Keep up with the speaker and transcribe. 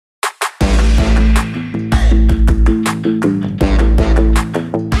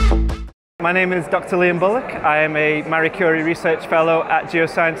My name is Dr. Liam Bullock. I am a Marie Curie Research Fellow at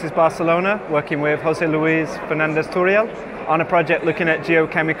Geosciences Barcelona, working with Jose Luis Fernandez-Turiel on a project looking at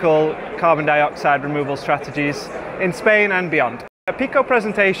geochemical carbon dioxide removal strategies in Spain and beyond. A PICO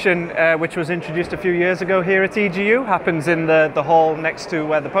presentation, which was introduced a few years ago here at EGU, happens in the hall next to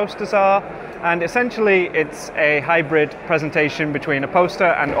where the posters are, and essentially it's a hybrid presentation between a poster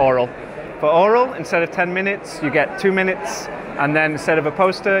and oral. For oral, instead of 10 minutes, you get 2 minutes, and then instead of a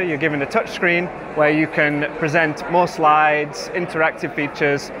poster, you're given a touch screen where you can present more slides, interactive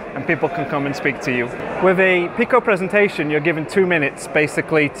features, and people can come and speak to you. With a PICO presentation, you're given 2 minutes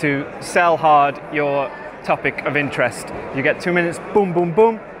basically to sell hard your topic of interest. You get 2 minutes, boom, boom,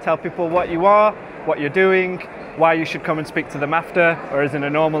 boom, tell people what you are, what you're doing, why you should come and speak to them after, whereas in a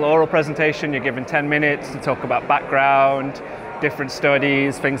normal oral presentation, you're given 10 minutes to talk about background, different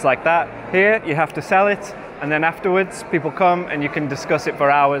studies, things like that. Here, you have to sell it, and then afterwards, people come and you can discuss it for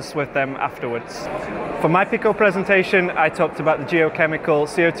hours with them afterwards. For my PICO presentation, I talked about the geochemical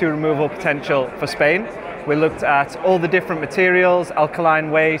CO2 removal potential for Spain. We looked at all the different materials,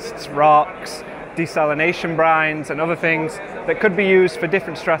 alkaline wastes, rocks, desalination brines and other things that could be used for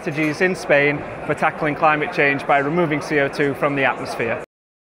different strategies in Spain for tackling climate change by removing CO2 from the atmosphere.